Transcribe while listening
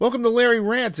Welcome to Larry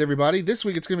Rants, everybody. This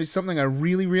week it's going to be something I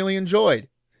really enjoyed.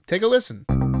 Take a listen.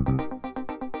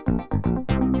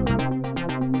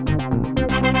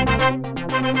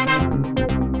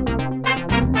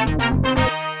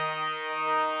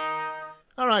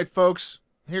 All right, folks.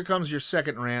 Here comes your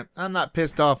second rant. I'm not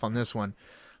pissed off on this one.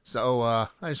 So, I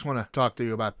just want to talk to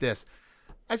you about this.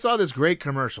 I saw this great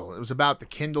commercial. It was about the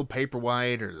Kindle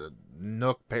Paperwhite or the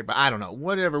Nook paper. I don't know.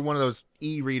 Whatever one of those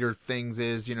e-reader things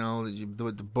is, you know, you do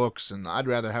with the books. And I'd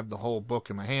rather have the whole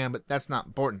book in my hand, but that's not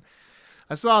important.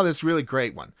 I saw this really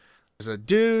great one. There's a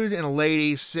dude and a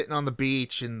lady sitting on the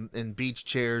beach in beach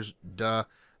chairs,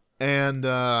 and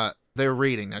they're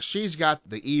reading. Now, she's got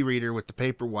the e-reader with the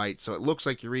Paperwhite, so it looks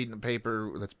like you're reading a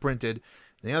paper that's printed.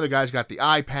 The other guy's got the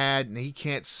iPad, and he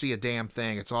can't see a damn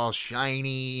thing. It's all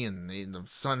shiny, and the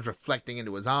sun's reflecting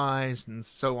into his eyes, and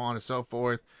so on and so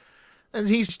forth. And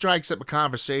he strikes up a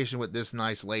conversation with this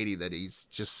nice lady that he's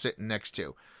just sitting next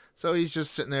to. So he's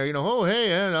just sitting there, oh,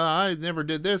 hey, I never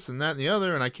did this and that and the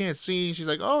other, and I can't see. She's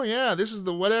like, oh, yeah, this is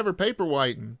the whatever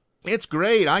Paperwhite, and it's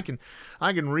great. I can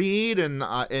read, and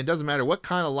it doesn't matter what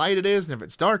kind of light it is, and if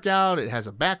it's dark out, it has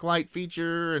a backlight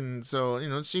feature. And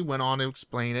so, she went on to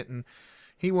explain it, and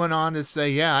he went on to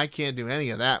say, yeah, I can't do any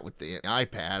of that with the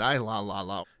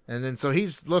iPad. And then so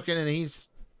he's looking, and he's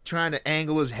trying to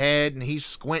angle his head, and he's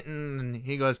squinting, and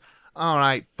he goes, all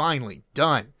right, finally,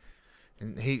 done.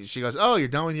 And she goes, oh, you're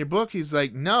done with your book? He's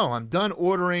like, no, I'm done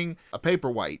ordering a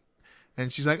Paperwhite.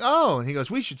 And she's like, oh, and he goes,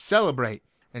 we should celebrate.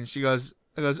 And she goes,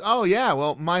 oh, yeah,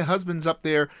 well, my husband's up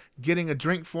there getting a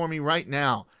drink for me right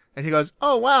now. And he goes,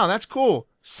 oh, wow, that's cool.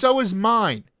 So is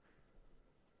mine.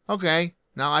 Okay,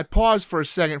 now I paused for a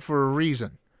second for a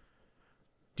reason.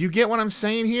 Do you get what I'm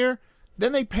saying here?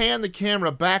 Then they pan the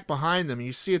camera back behind them, and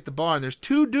you see at the bar, and there's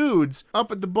two dudes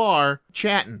up at the bar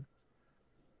chatting.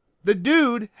 The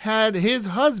dude had his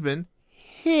husband,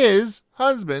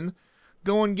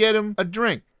 go and get him a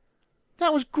drink.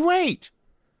 That was great.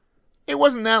 It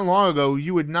wasn't that long ago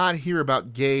you would not hear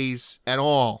about gays at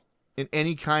all in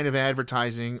any kind of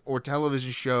advertising or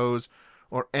television shows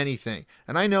or anything.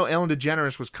 And I know Ellen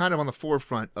DeGeneres was kind of on the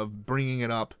forefront of bringing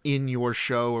it up in your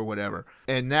show or whatever.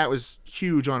 And that was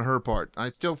huge on her part. I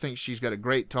still think she's got a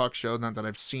great talk show, not that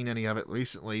I've seen any of it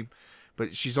recently,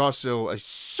 but she's also a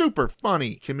super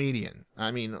funny comedian.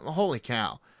 I mean, holy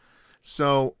cow.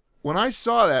 So when I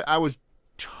saw that, I was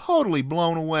totally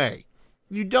blown away.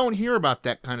 You don't hear about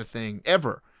that kind of thing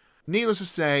ever. Needless to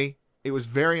say, it was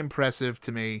very impressive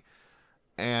to me,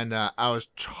 and I was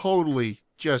totally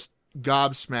just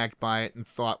gobsmacked by it and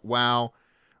thought, wow,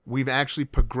 we've actually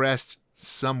progressed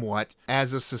somewhat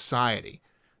as a society.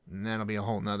 And that'll be a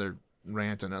whole nother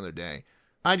rant another day.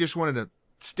 I just wanted to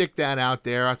stick that out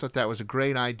there. I thought that was a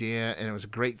great idea, and it was a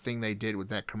great thing they did with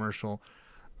that commercial.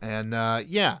 And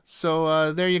yeah,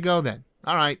 so there you go then.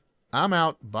 All right, I'm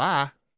out. Bye.